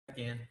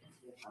again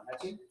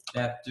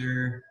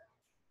after.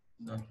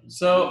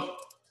 So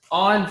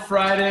on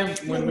Friday,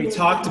 when we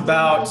talked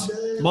about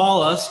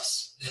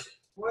mollusks,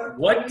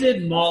 what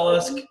did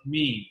mollusk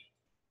mean?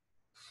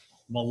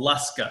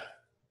 Mollusca.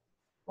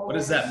 What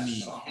does that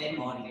mean?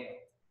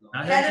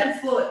 Head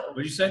and foot. What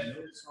did you say?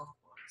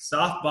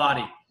 Soft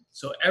body.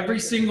 So every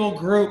single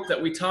group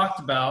that we talked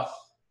about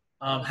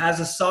has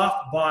a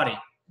soft body.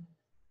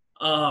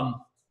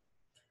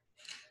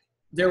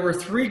 There were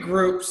three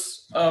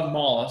groups of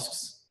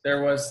mollusks.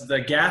 There was the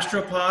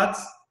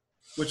gastropods,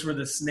 which were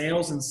the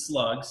snails and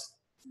slugs.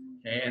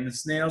 Okay, and the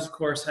snails, of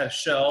course, had a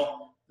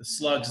shell. The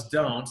slugs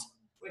don't.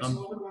 Which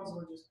what were the ones that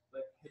were just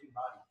like hidden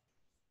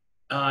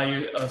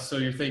body? So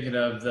you're thinking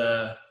of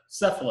the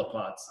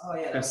cephalopods. Oh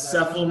yeah. Because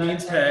cephalon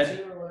means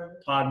head,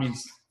 pod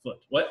means foot.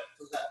 What?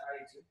 Was that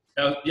Friday too?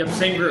 Yep,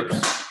 same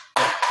groups.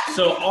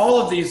 So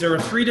all of these, there were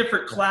three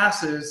different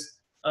classes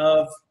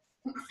of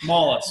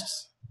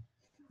mollusks.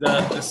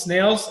 The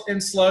snails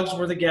and slugs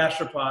were the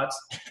gastropods.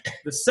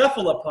 The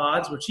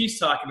cephalopods, which he's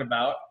talking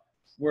about,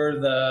 were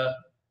the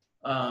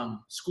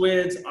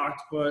squids,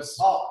 octopus,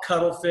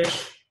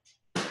 cuttlefish,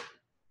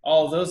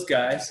 all of those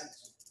guys.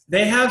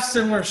 They have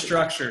similar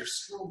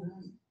structures.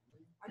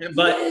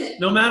 But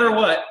no matter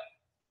what,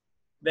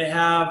 they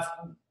have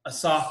a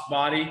soft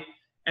body.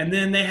 And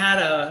then they had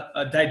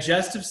a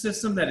digestive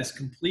system that is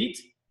complete.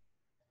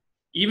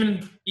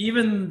 Even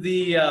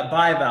the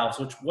bivalves,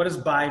 which what does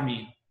bi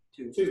mean?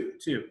 Two.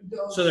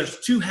 So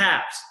there's two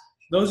halves.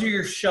 Those are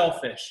your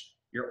shellfish,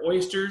 your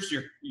oysters,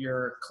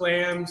 your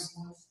clams,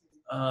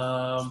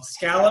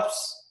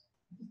 scallops.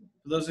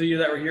 For those of you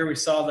that were here, we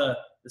saw the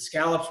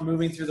scallops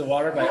moving through the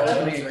water by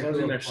opening and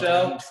closing their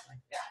shell.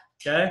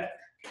 Okay?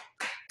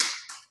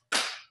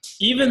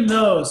 Even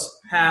those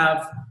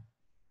have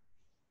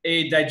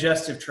a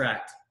digestive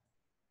tract.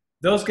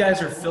 Those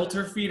guys are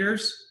filter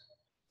feeders.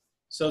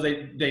 So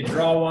they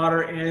draw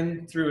water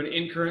in through an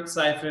in-current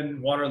siphon.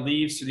 Water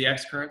leaves through the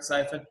ex-current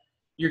siphon.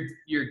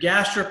 Your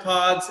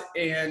gastropods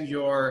and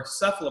your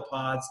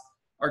cephalopods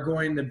are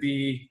going to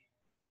be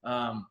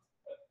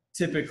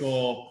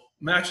typical.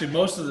 Actually,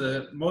 most of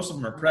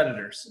them are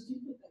predators.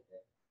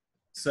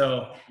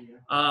 So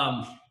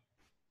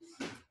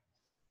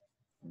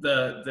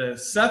the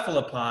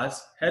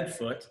cephalopods, head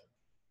foot,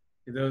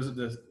 those are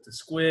the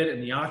squid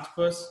and the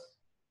octopus.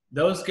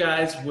 Those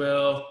guys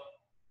will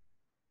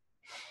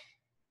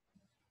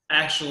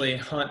actually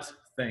hunt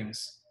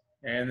things,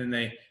 and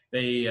then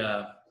they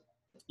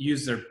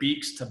use their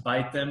beaks to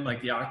bite them,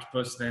 like the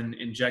octopus then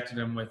injected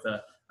them with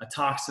a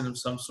toxin of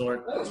some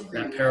sort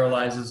that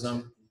paralyzes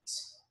them.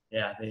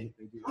 Yeah, they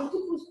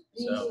do.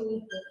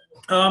 So,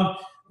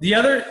 the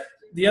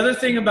other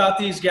thing about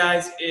these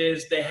guys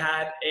is they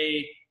had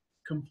a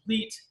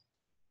complete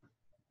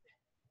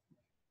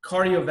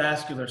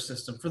cardiovascular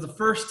system. For the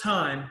first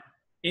time,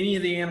 any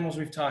of the animals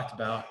we've talked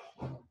about,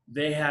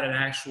 they had an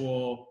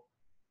actual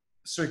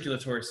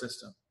circulatory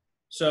system.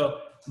 So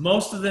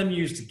most of them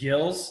used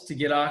gills to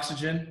get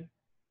oxygen,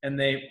 and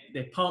they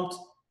pumped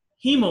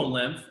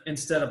hemolymph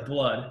instead of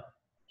blood.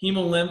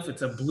 Hemolymph,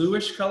 it's a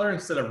bluish color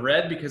instead of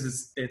red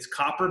because it's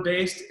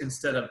copper-based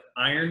instead of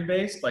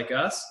iron-based like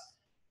us.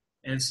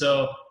 And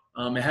so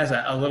it has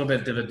a little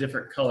bit of a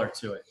different color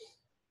to it.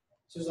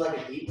 So it's like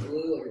a deep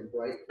blue, like a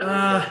bright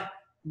blue?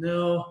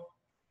 No.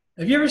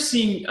 Have you ever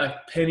seen a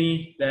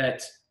penny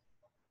that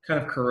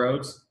kind of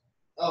corrodes?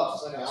 Oh,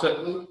 it's like an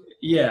aqua blue?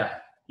 Yeah.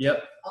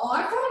 Yep. Oh,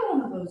 I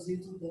found one of those the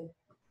other day.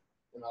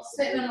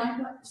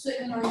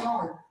 Sitting in my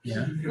yard.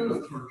 Yeah.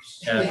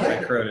 Yeah, it's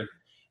like corroded.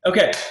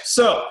 Okay,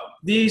 so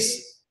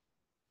these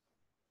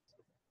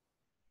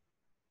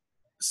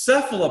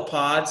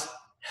cephalopods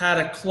had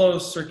a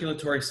closed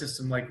circulatory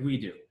system like we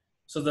do.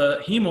 So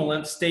the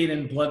hemolymph stayed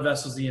in blood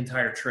vessels the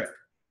entire trip.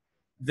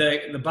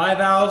 The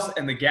bivalves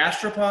and the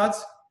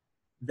gastropods,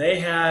 they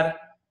had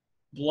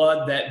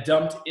blood that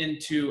dumped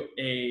into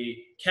a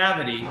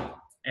cavity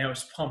and it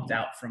was pumped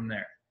out from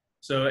there.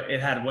 So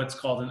it had what's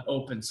called an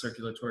open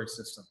circulatory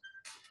system.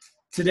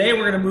 Today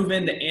we're going to move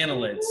into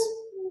annelids.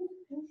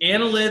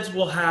 Annelids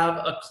will have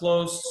a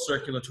closed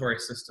circulatory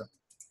system.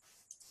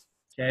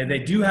 Okay, they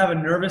do have a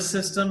nervous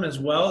system as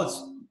well.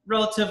 It's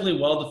relatively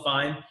well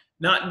defined,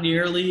 not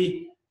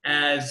nearly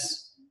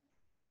as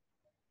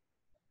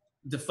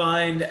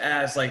defined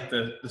as like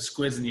the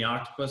squids and the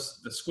octopus.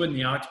 The squid and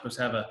the octopus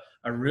have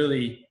a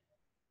really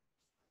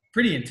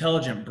pretty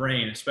intelligent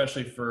brain,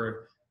 especially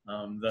for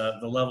the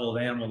level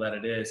of animal that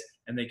it is,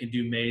 and they can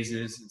do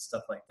mazes and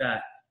stuff like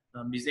that.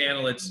 These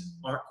annelids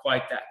aren't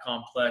quite that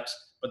complex,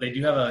 but they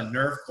do have a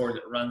nerve cord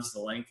that runs the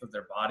length of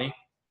their body,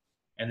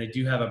 and they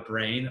do have a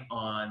brain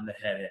on the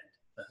head end,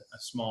 a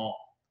small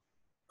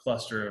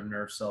cluster of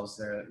nerve cells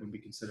there that would be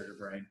considered a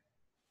brain.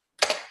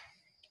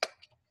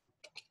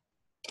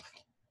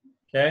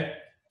 Okay,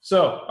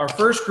 so our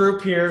first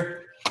group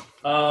here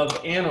of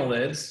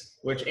annelids,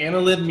 which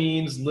annelid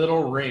means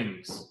little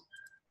rings.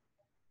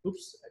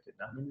 Oops, I did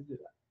not mean to do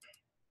that.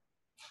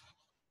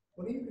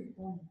 What are you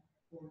recording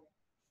for?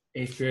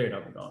 8th period,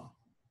 I'll be gone.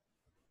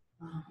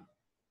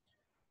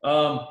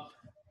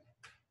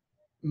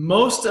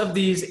 most of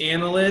these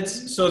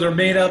annelids, so they're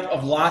made up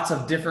of lots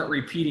of different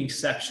repeating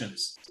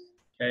sections.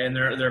 Okay, and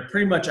they're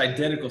pretty much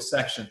identical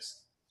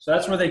sections. So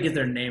that's where they get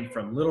their name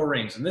from, little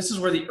rings. And this is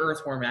where the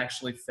earthworm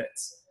actually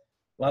fits.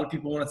 A lot of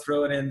people want to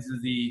throw it into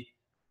the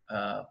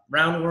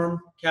roundworm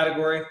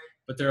category,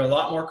 but they're a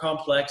lot more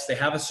complex. They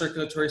have a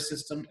circulatory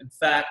system. In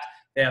fact,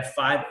 they have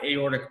 5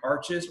 aortic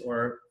arches,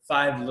 or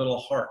 5 little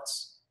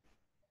hearts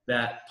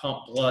that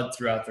pump blood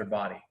throughout their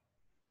body.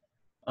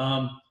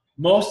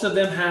 Most of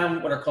them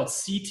have what are called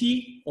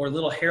setae, or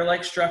little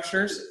hair-like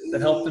structures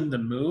that help them to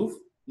move,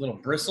 little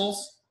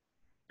bristles.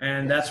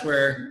 And that's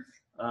where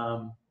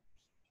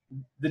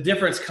the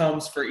difference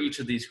comes for each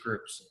of these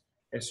groups.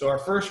 Okay, so our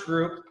first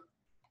group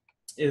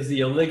is the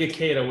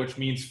oligoceta, which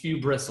means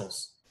few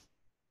bristles.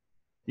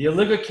 The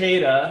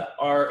oligoceta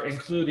are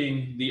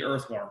including the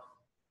earthworm.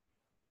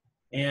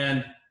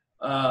 And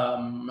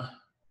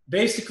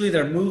basically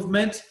their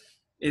movement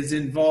is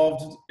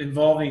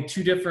involving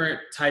 2 different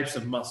types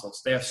of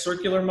muscles. They have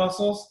circular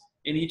muscles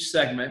in each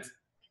segment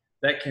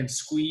that can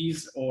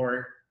squeeze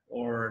or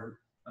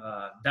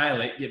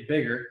dilate, get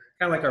bigger,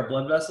 kind of like our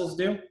blood vessels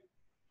do.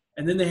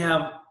 And then they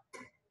have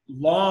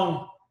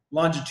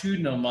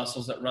longitudinal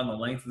muscles that run the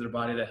length of their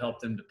body that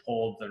help them to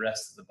pull the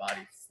rest of the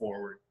body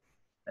forward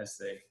as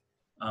they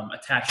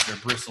attach their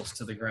bristles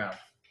to the ground.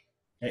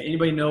 Okay,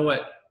 anybody know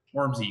what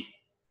worms eat?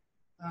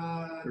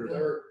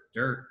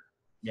 Dirt.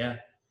 Yeah.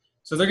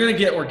 So they're going to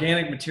get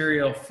organic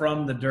material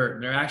from the dirt.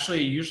 And they're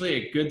actually usually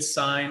a good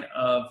sign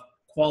of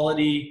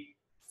quality,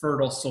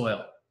 fertile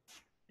soil.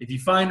 If you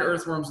find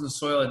earthworms in the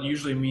soil, it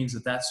usually means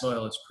that that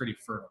soil is pretty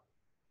fertile.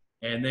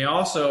 And they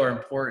also are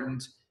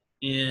important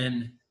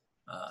in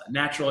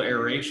natural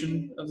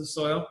aeration of the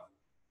soil.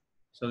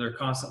 So they're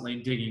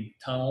constantly digging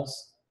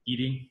tunnels,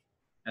 eating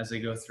as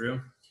they go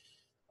through.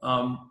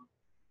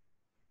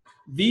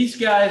 These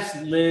guys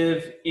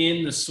live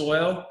in the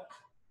soil,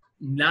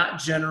 not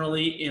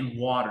generally in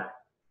water.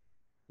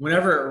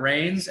 Whenever it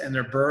rains and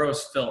their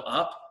burrows fill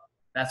up,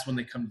 that's when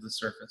they come to the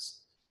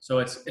surface. So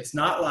it's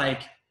not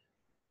like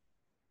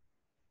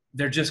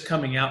they're just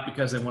coming out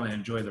because they want to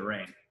enjoy the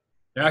rain.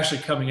 They're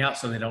actually coming out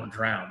so they don't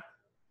drown,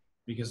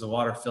 because the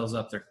water fills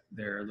up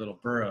their little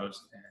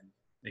burrows and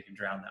they can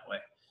drown that way.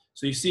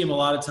 So you see them a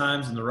lot of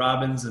times, and the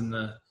robins and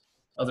the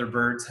other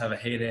birds have a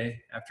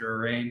heyday after a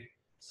rain.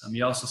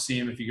 You also see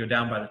them if you go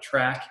down by the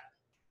track.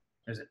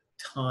 There's a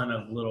ton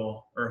of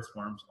little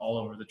earthworms all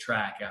over the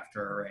track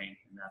after a rain,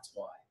 and that's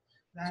why.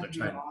 That'd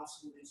be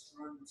awesome. Just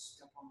run and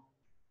step on.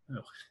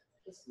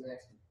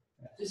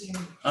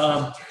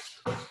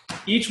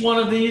 Each one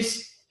of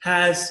these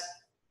has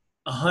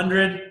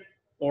 100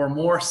 or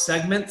more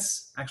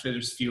segments. Actually,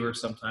 there's fewer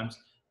sometimes.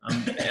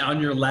 On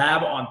your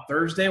lab on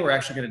Thursday, we're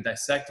actually going to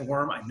dissect a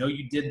worm. I know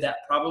you did that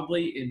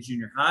probably in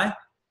junior high.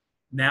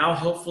 Now,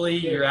 hopefully,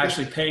 you're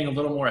actually paying a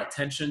little more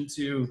attention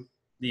to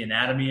the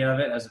anatomy of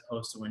it, as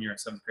opposed to when you're in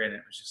 7th grade and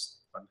it was just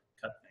fun to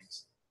cut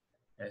things.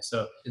 Okay,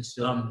 so It's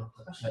still fun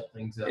to cut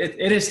things up.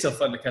 it is still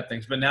fun to cut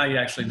things, but now you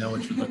actually know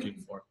what you're looking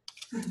for.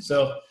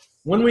 So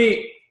when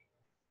we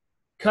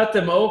cut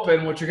them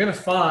open, what you're going to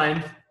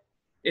find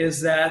is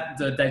that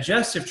the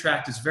digestive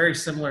tract is very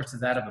similar to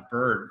that of a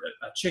bird,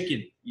 a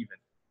chicken even.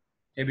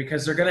 Okay,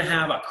 because they're going to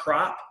have a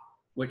crop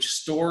which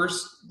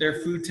stores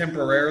their food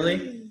temporarily,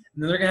 and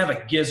then they're going to have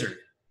a gizzard.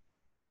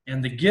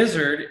 And the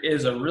gizzard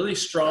is a really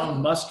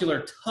strong,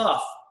 muscular,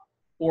 tough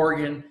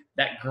organ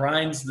that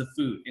grinds the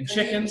food. In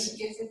chickens,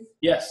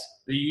 yes,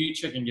 they eat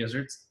chicken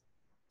gizzards.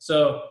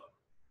 So,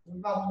 what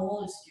about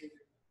mollusks?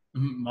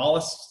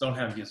 Mollusks don't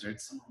have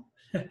gizzards.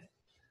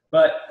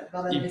 But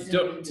you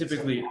don't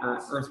typically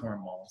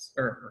earthworm mollusks.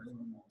 Earthworm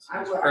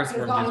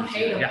gizzards.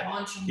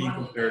 Yeah. Can you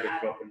compare the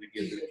crop and the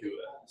gizzard to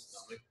a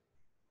stomach?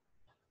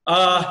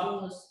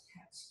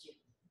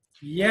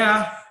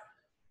 Yeah.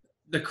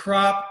 The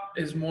crop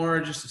is more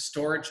just a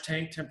storage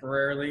tank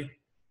temporarily.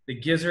 The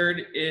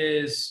gizzard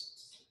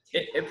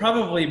it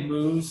probably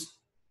moves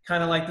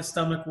kind of like the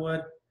stomach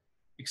would,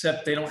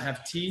 except they don't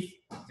have teeth.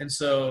 And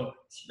so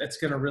that's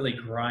going to really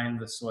grind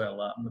the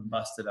soil up and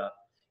bust it up.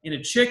 In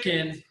a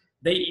chicken,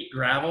 they eat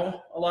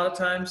gravel a lot of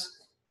times.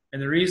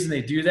 And the reason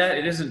they do that,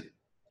 it isn't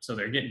so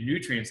they're getting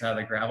nutrients out of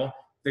the gravel.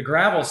 The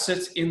gravel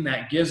sits in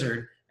that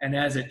gizzard, and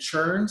as it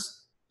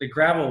churns, the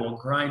gravel will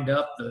grind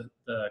up the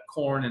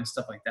corn and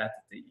stuff like that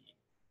they eat.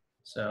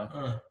 So,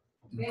 of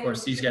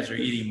course, these guys are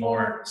eating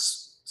more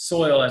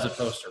soil as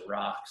opposed to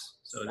rocks,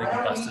 so they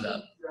can bust it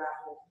up.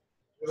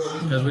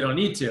 Because we don't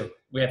need to.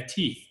 We have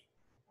teeth.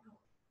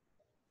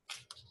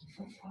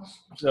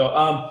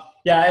 So,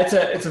 yeah,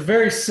 it's a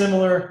very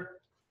similar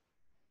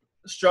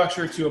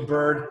structure to a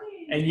bird.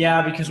 And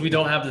yeah, because we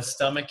don't have the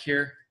stomach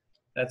here,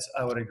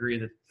 I would agree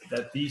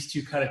that these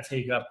two kind of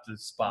take up the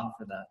spot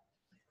for that.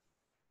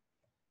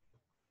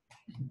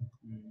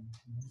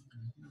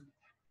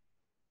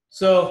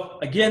 So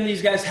again,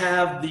 these guys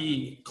have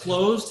the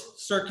closed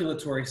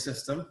circulatory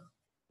system.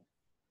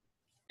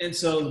 And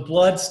so the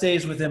blood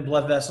stays within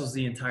blood vessels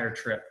the entire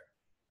trip,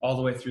 all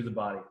the way through the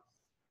body.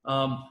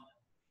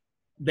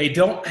 They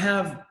don't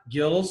have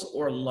gills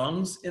or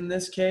lungs in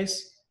this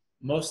case.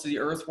 most of the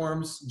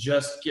earthworms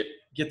just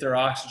get their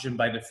oxygen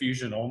by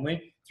diffusion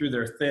only through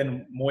their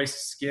thin,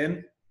 moist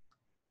skin.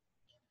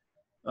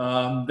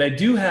 They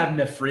do have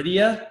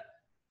nephridia,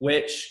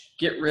 which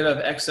get rid of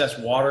excess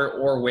water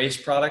or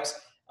waste products,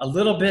 a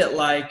little bit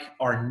like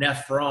our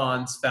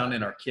nephrons found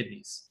in our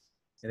kidneys.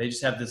 And they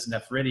just have this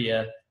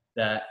nephridia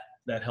that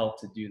help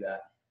to do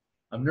that.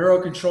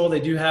 Neurocontrol, they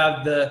do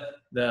have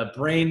the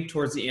brain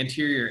towards the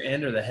anterior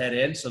end or the head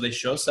end, so they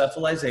show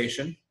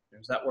cephalization.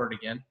 There's that word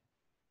again.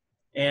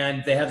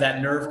 And they have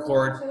that nerve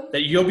cord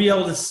that you'll be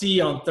able to see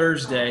on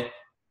Thursday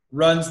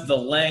runs the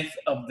length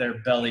of their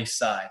belly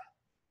side.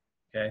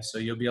 Okay, so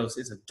you'll be able to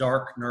see it's a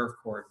dark nerve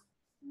cord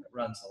that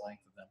runs the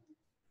length of them.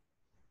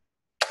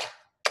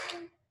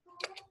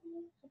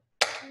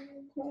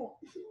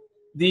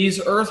 These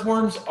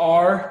earthworms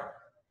are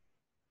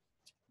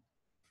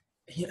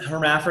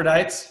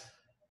hermaphrodites,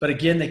 but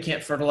again, they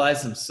can't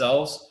fertilize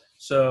themselves,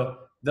 so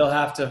they'll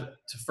have to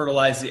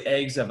fertilize the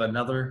eggs of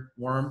another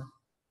worm.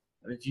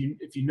 If you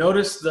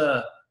notice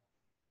the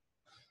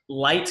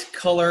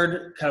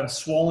light-colored, kind of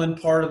swollen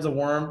part of the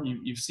worm,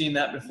 you've seen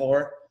that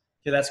before.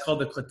 Okay, that's called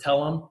the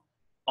clitellum.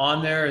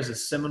 On there is a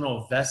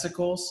seminal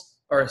vesicles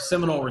or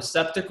seminal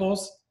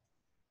receptacles.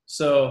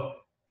 So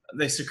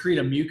they secrete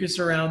a mucus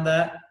around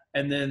that,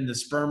 and then the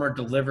sperm are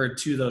delivered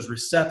to those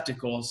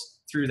receptacles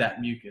through that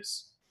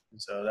mucus.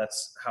 And so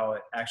that's how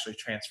it actually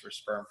transfers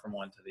sperm from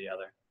one to the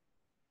other.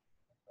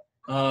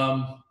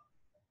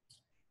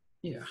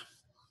 Yeah,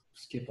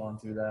 skip on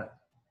through that.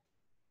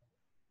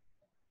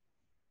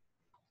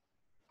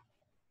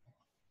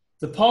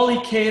 The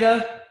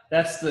polychaeta,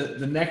 that's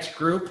the next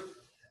group.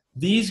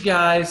 These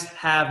guys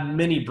have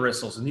many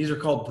bristles, and these are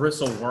called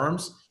bristle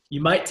worms. You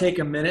might take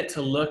a minute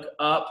to look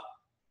up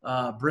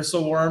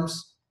bristle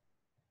worms,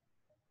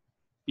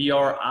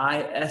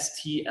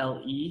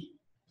 B-R-I-S-T-L-E.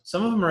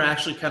 Some of them are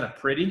actually kind of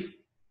pretty.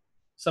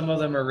 Some of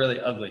them are really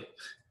ugly.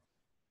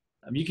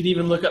 You can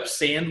even look up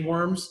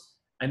sandworms.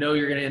 I know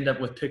you're going to end up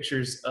with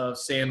pictures of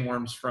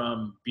sandworms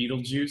from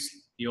Beetlejuice,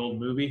 the old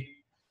movie.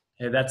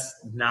 Hey, that's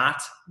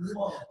not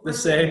the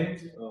same.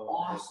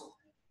 Awesome.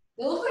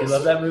 You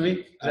love that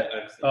movie?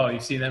 Oh,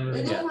 you've seen that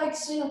movie? They Yeah. look like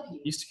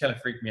centipedes. Used to kind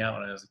of freak me out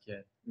when I was a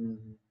kid.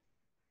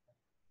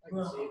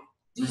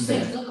 These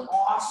things look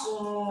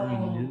awesome.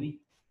 From the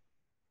movie?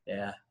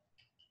 Yeah.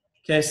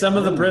 Okay, some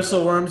of the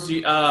bristle worms.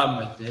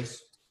 Like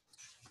this.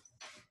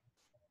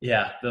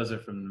 Yeah, those are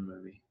from the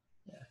movie.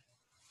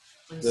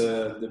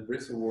 The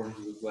bristle worms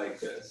look like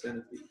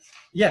centipedes.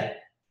 Yeah.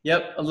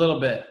 Yep, a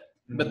little bit.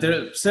 But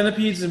the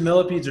centipedes and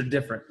millipedes are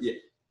different. Yeah.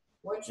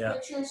 What's Yeah.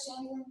 picture of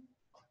sandworm?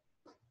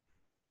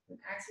 An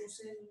actual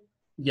sandworm?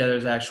 Yeah,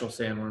 there's actual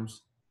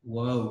sandworms.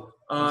 Whoa.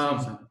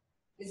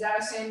 Is that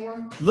a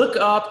sandworm? Look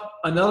up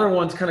another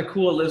one's kind of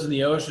cool. It lives in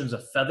the oceans.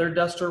 A feather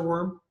duster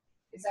worm.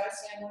 Is that a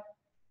sandworm?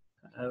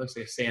 That looks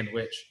like a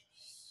sandwich.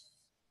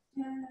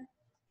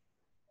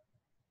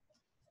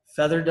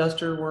 Feather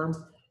duster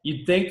worm.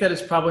 You'd think that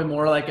it's probably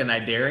more like an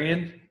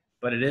idarian,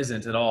 but it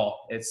isn't at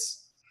all.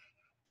 It's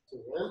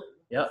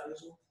yep.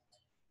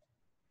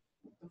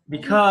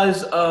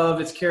 Because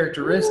of its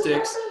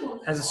characteristics,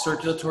 has a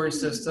circulatory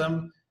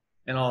system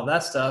and all of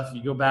that stuff.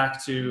 You go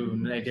back to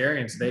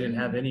Cnidarians, they didn't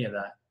have any of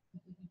that.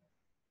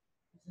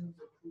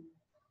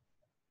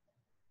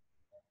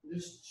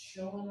 Just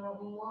showing out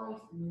in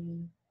life,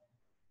 man.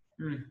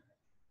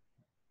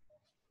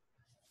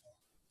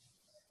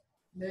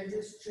 They're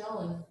just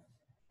chilling.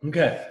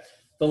 Okay.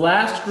 The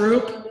last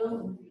group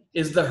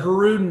is the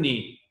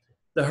Hirudini.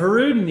 The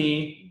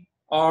Hirudini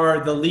are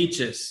the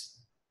leeches.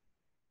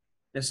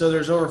 And so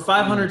there's over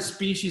 500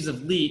 species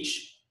of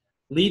leech.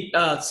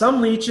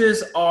 Some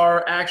leeches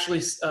are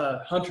actually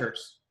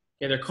hunters.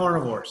 Okay, they're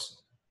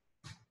carnivores.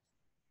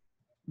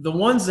 The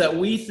ones that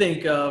we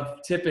think of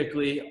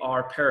typically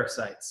are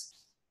parasites.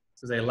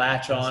 So they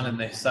latch on and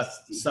they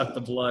suck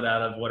the blood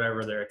out of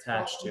whatever they're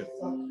attached to.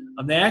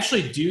 They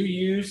actually do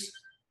use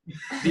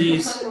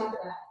these.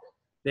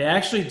 They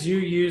actually do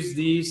use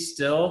these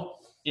still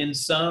in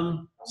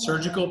some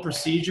surgical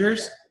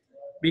procedures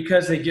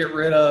because they get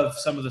rid of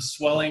some of the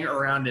swelling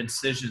around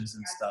incisions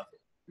and stuff.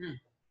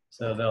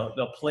 So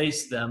they'll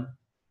place them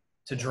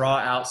to draw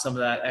out some of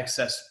that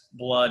excess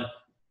blood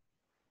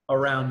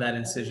around that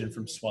incision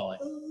from swelling.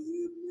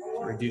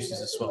 It reduces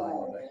the swelling a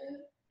little bit.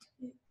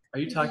 Are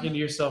you talking to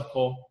yourself,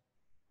 Cole?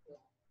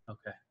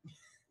 Okay.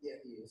 Yeah,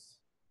 he is.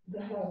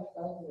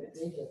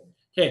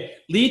 Okay,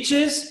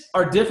 leeches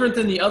are different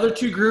than the other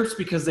two groups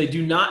because they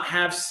do not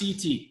have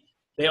CT.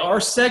 They are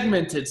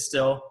segmented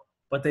still,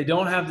 but they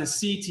don't have the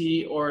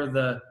CT or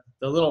the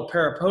little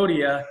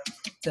parapodia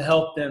to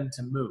help them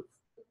to move.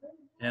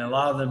 And a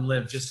lot of them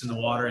live just in the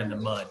water and the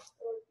mud.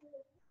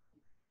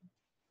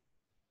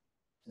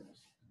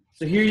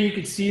 So here you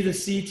can see the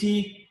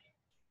CT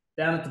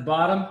down at the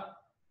bottom.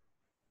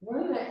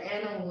 We're in the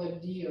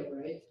annelidia,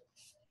 right?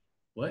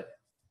 What?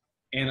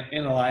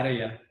 Annelida,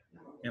 yeah.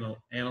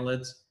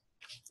 Annelids.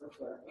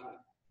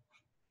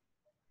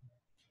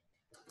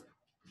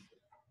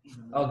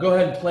 I'll go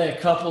ahead and play a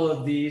couple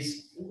of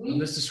these.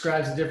 And this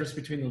describes the difference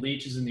between the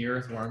leeches and the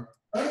earthworm.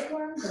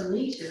 Earthworms and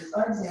leeches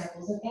are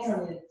examples of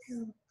annelids.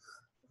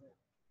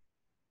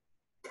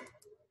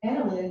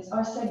 Annelids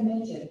are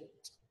segmented.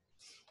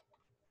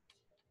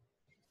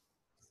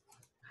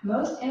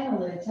 Most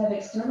annelids have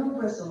external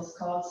bristles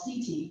called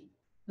setae.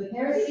 The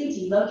pair of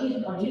setae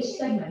located on each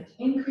segment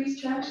increase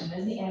traction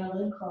as the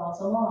annelid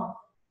crawls along.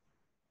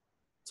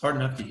 It's hard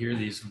enough to hear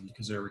these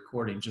because they're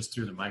recording just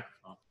through the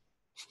microphone.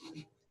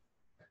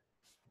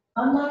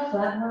 Unlike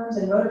flatworms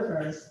and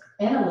rotifers,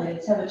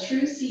 annelids have a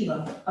true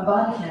coelom, a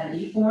body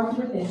cavity formed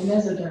within the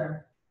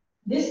mesoderm.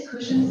 This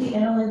cushions the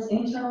annelid's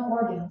internal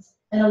organs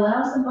and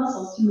allows the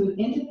muscles to move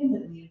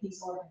independently of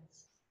these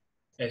organs.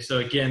 Okay, so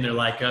again, they're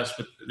like us,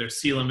 but they're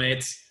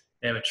coelomates.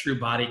 They have a true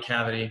body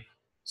cavity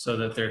so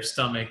that their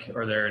stomach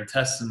or their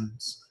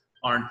intestines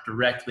aren't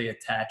directly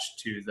attached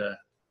to the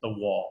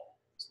wall.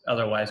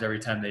 Otherwise, every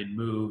time they'd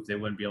move, they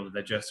wouldn't be able to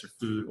digest their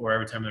food, or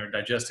every time they're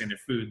digesting their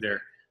food,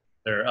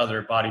 their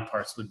other body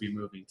parts would be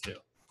moving too.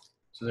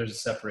 So there's a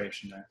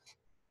separation there.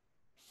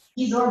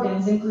 These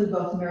organs include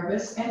both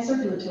nervous and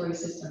circulatory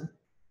system.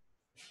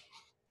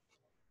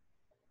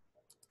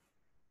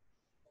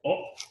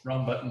 Oh,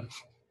 wrong button.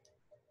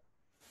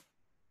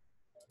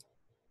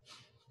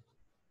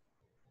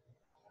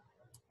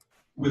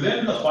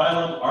 Within the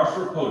phylum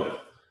Arthropoda,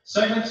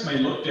 segments may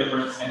look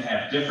different and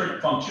have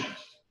different functions.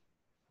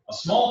 A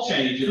small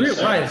change in a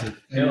segment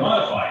can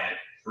modify it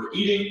for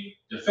eating,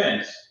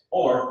 defense,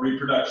 or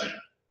reproduction.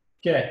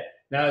 Okay,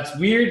 now it's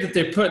weird that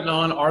they're putting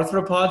on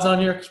arthropods on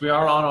here because we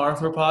are on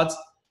arthropods,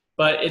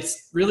 but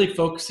it's really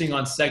focusing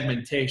on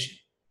segmentation,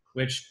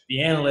 which the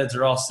annelids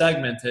are all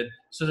segmented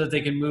so that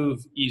they can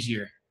move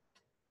easier.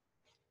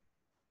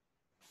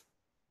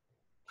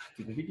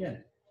 Do it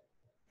again.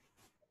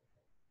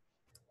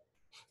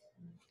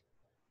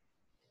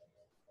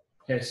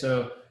 Okay,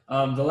 so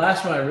the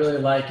last one I really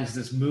like is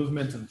this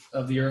movement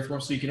of the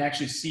earthworm, so you can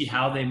actually see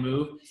how they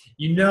move.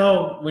 You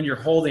know when you're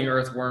holding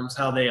earthworms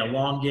how they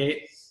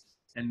elongate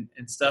and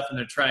stuff, and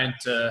they're trying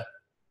to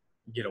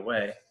get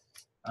away.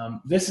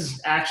 This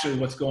is actually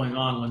what's going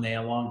on when they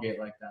elongate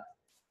like that.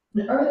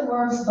 The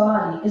earthworm's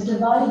body is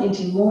divided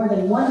into more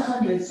than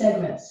 100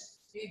 segments.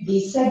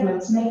 These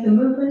segments make the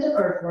movement of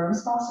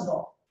earthworms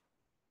possible.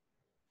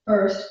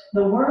 First,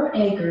 the worm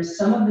anchors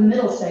some of the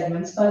middle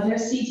segments by their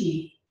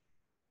setae.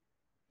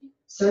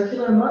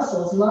 Circular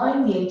muscles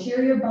line the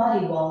interior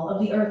body wall of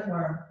the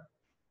earthworm.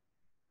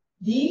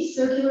 These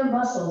circular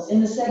muscles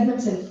in the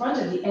segments in front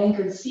of the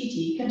anchored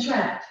setae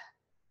contract.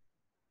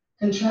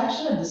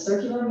 Contraction of the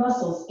circular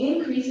muscles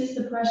increases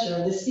the pressure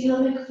of the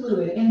coelomic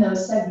fluid in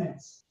those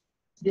segments.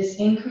 This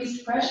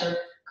increased pressure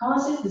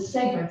causes the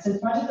segments in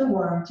front of the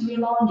worm to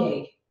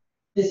elongate.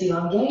 This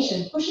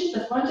elongation pushes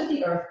the front of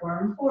the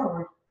earthworm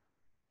forward.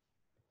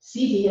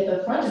 Setae at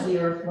the front of the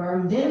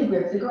earthworm then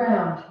grip the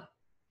ground.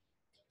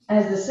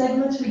 As the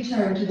segments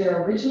return to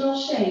their original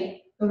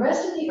shape, the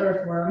rest of the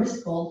earthworm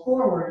is pulled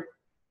forward.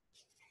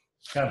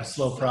 It's kind of a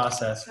slow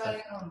process.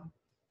 Okay,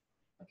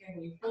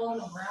 when you pull on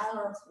the brown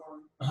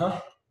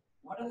earthworm,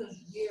 what are those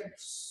weird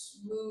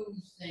smooth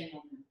thing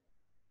on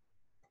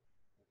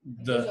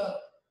them?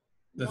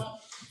 The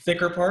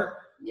thicker part?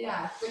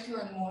 Yeah, thicker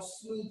and more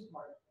smooth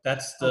part.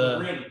 That's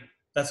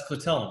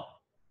clitellum.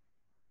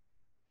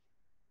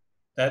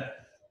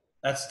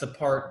 That's the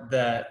part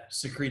that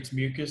secretes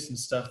mucus and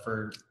stuff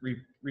for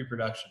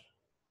reproduction.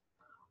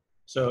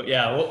 So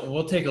yeah,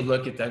 we'll take a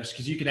look at that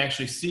because you can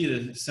actually see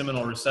the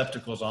seminal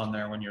receptacles on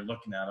there when you're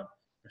looking at them.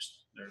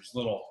 There's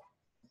little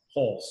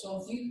holes.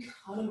 So if you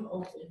cut them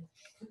open,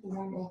 cut the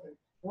worm open,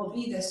 will it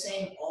be the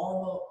same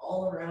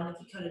all around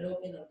if you cut it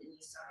open on any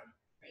side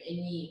or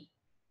any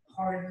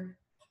part of it?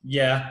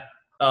 Yeah,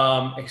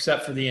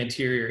 except for the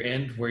anterior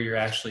end where you're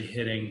actually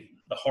hitting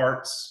the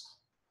hearts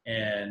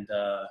and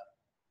the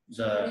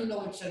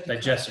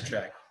digestive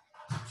tract.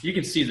 You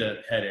can see the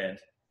head end.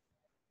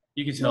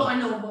 You can tell. No, I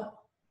know, but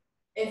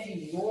if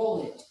you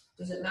roll it,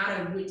 does it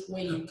matter which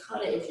way you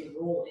cut it if you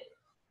roll it?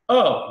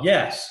 Oh,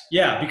 yes.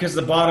 Yeah, because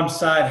the bottom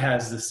side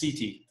has the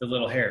setae, the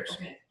little hairs.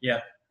 Okay.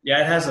 Yeah.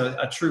 Yeah, it has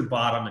a true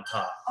bottom and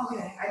top.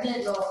 Okay, I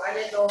didn't know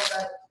if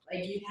that,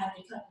 like, you'd have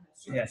to cut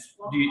them. Yeah.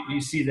 Do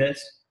you see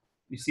this?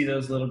 You see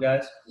those little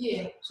guys?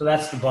 Yeah. So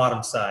that's the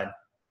bottom side.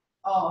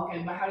 Oh,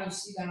 okay, but how do you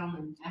see that on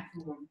the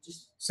actual one?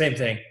 Just same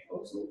thing.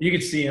 You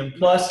can see them.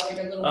 Plus,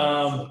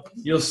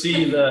 you'll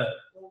see the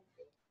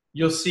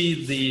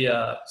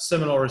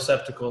seminal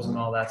receptacles and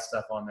all that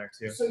stuff on there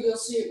too. So you'll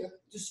see it with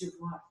just your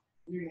blood.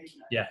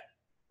 Yeah.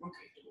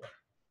 Okay.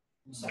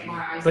 So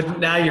my eyes. But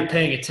now you're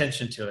paying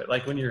attention to it.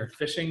 Like when you're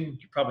fishing,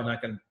 you're probably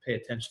not going to pay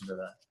attention to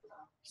that.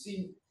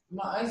 See,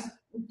 my eyes.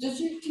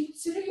 Does you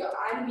consider your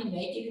eye to be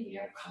naked if you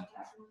have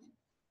contact with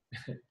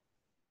it?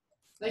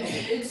 Like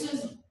it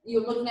says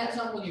you're looking at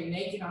something with your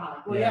naked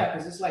eye. Well, yeah,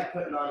 because it's like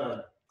putting on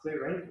a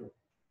clear raincoat.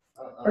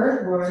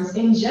 Earthworms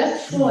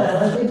ingest soil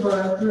as they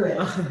burrow through it.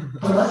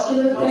 The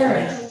muscular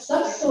pharynx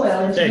sucks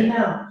soil into the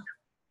mouth.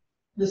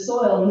 The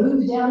soil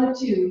moves down a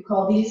tube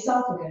called the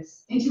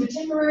esophagus into a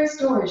temporary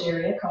storage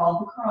area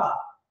called the crop.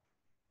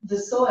 The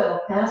soil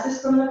passes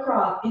from the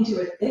crop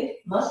into a thick,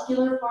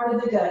 muscular part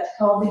of the gut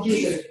called the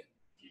gizzard.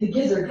 The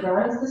gizzard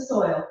grinds the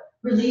soil,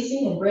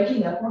 releasing and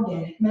breaking up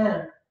organic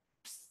matter.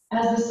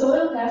 As the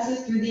soil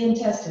passes through the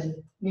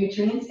intestine,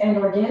 nutrients and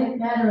organic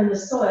matter in the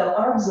soil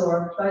are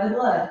absorbed by the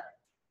blood.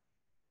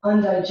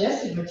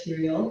 Undigested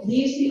material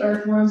leaves the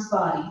earthworm's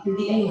body through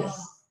the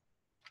anus.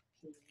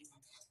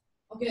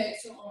 Okay,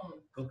 so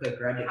Okay,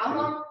 grab it.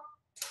 how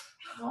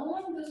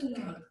long does it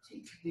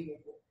take to dig a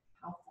hole?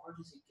 How far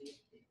does it get?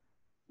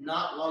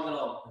 Not long at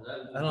all.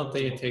 'Cause I don't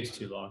think it takes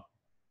too long.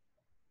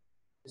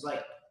 It's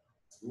like,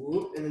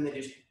 whoop, and then they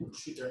just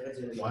shoot their heads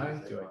in. Again.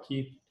 Why do I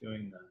keep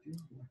doing that?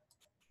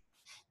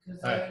 'Cause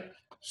All right.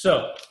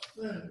 So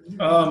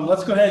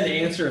let's go ahead and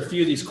answer a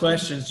few of these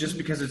questions just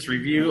because it's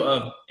review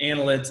of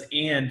annelids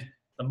and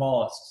the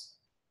mollusks.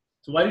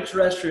 So why do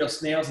terrestrial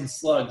snails and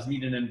slugs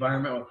need an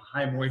environment with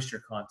high moisture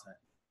content?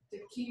 to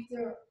keep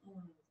their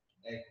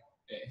Hey.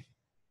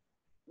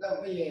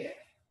 oh, yeah.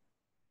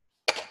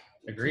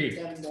 Agreed.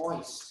 Keep them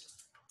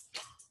moist.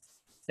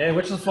 Okay,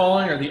 which of the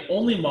following are the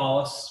only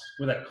mollusks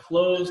with a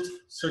closed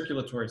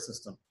circulatory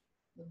system?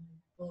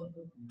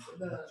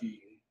 The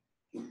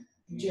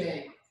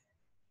J.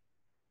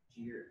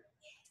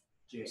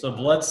 So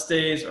blood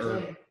stays,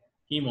 or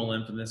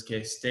hemolymph in this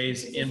case,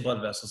 stays in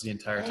blood vessels the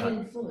entire time.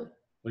 And fluid.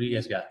 What do you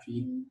guys got?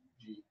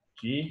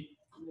 G?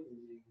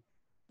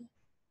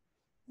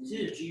 Is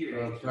it a G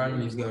or H?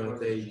 Primary's going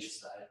with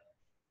H.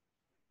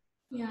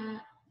 Yeah,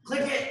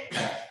 Click it.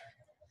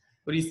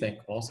 What do you think,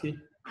 Kowalski?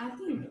 I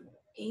think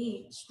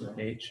H.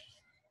 H.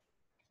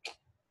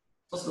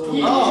 Let's go.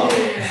 Oh.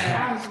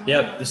 Yeah.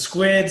 Yep, the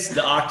squids,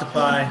 the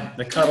octopi,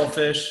 the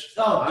cuttlefish.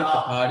 Oh,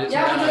 God. Octopod is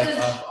Yeah, not because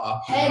it's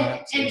octopod.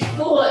 head and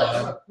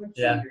foot.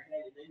 Yeah.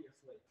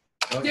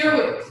 Do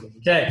it.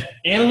 Okay,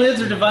 annelids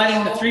are divided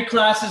into 3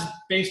 classes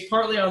based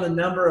partly on the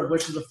number of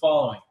which of the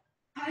following.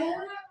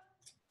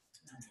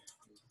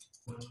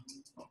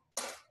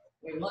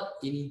 Wait, what?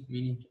 Eeny,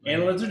 meeny,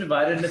 Annelids are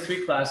divided into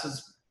 3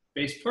 classes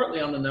based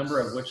partly on the number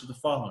of which of the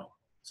following.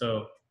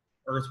 So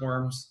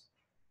earthworms,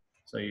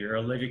 so your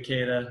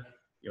Oligoceta,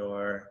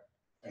 your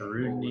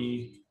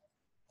Perudini.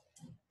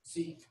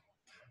 See.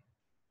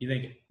 You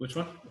think, which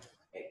one?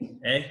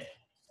 A?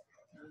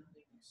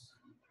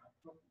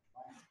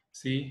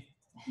 C?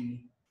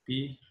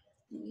 B?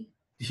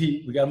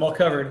 D? We got them all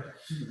covered.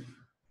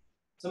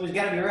 Somebody's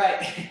got to be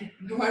right.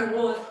 No matter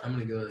what. I'm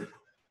gonna go with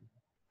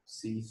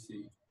C.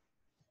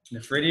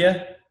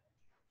 Nephridia?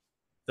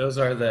 Those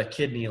are the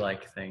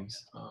kidney-like things.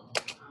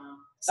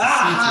 It's the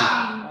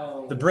Ah!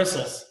 CT, the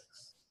bristles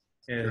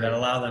that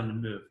allow them to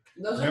move.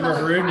 Those are Remember,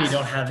 how they Perudini classify-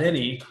 don't have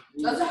any.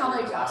 Those are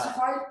how they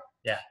classify.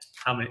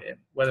 How many?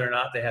 Whether or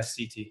not they have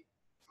CT.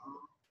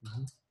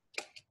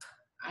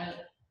 I,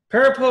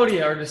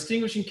 Parapodia are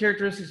distinguishing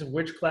characteristics of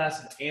which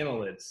class of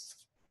annelids?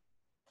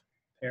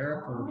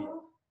 Parapodia.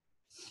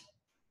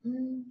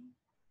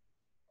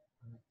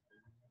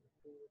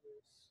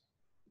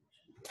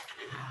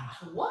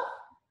 What?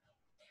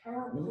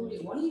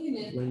 Parapodia. What even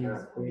is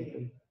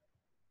parapodia?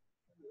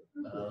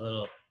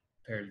 Little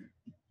pair of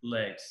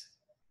legs.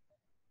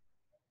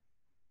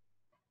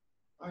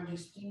 Are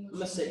distinguishing. I'm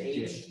gonna say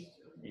H.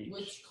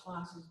 Which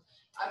classes?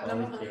 I've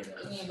never heard of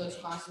any of those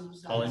classes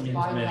besides All it means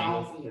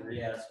biology.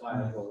 Yeah, that's why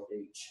I go with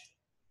H.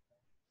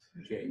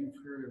 J.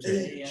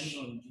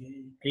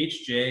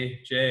 H, J,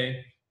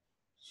 J.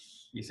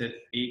 You said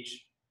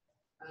H,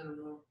 I don't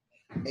know.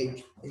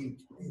 H.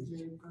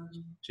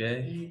 J.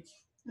 H.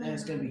 Then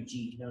it's gonna be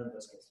G. None of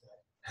us gets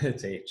that.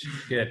 It's H.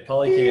 Good.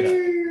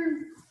 Polychaeta.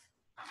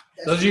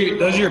 Those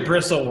are your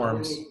bristle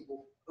worms.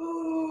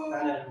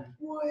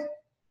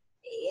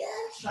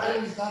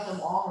 Shiny's got them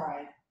all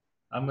right.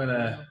 I'm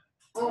gonna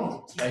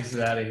Oh,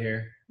 exit out of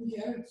here. who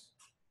cares?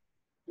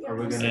 Are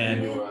we gonna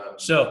And do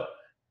so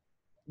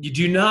you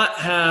do not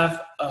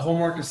have a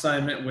homework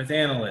assignment with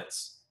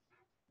annelids.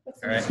 All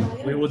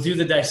right. We will do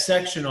the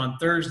dissection on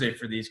Thursday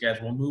for these guys.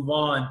 We'll move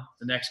on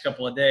the next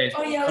couple of days.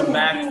 Oh, yeah, Come we-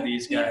 back to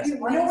these guys.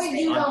 Why don't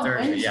we do it On on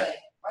Thursday, Wednesday? yeah.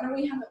 Why don't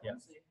we have it Yeah.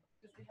 Wednesday?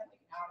 Because we have like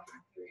an hour and a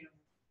half period.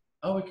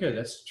 Oh, we could.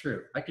 That's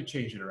true. I could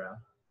change it around.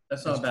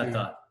 That's not a bad That's true.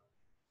 thought.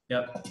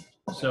 Yep.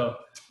 So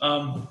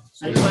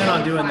we'll plan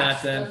on doing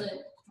that then. Does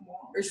it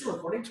tomorrow? Are you still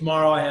recording?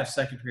 Tomorrow I have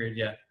second period,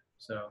 yeah.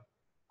 So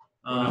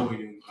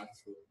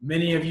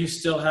many of you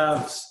still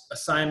have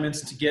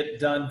assignments to get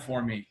done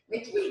for me.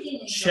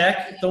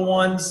 Check the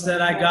ones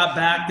that I got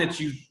back that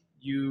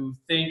you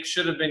think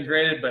should have been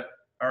graded but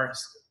are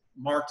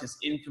marked as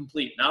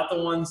incomplete. Not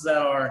the ones that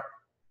are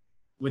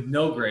with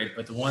no grade,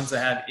 but the ones that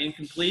have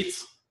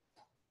incompletes.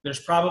 There's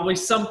probably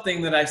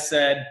something that I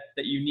said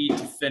that you need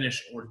to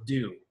finish or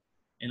do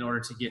in order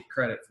to get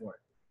credit for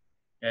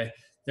it. Okay.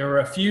 There were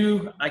a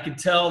few I could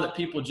tell that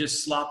people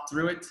just slopped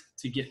through it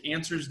to get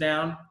answers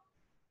down,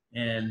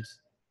 and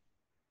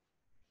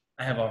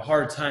I have a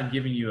hard time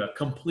giving you a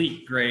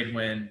complete grade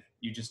when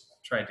you just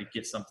tried to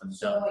get something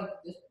So done. like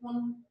this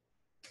one,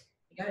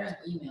 I got an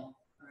email,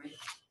 alright?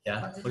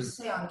 Yeah. What did it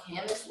say on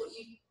Canvas what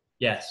you,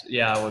 Yes.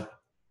 Yeah, I would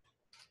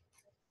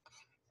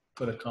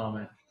put a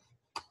comment.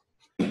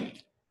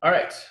 All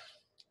right.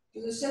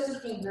 because it says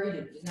it's been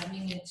graded, does that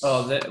mean it's?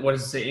 Oh, what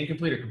does it say?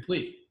 Incomplete or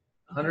complete?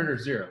 100 or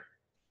 0?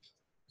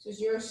 Says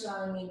you're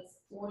assigning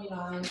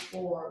 49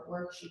 for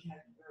worksheet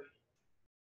having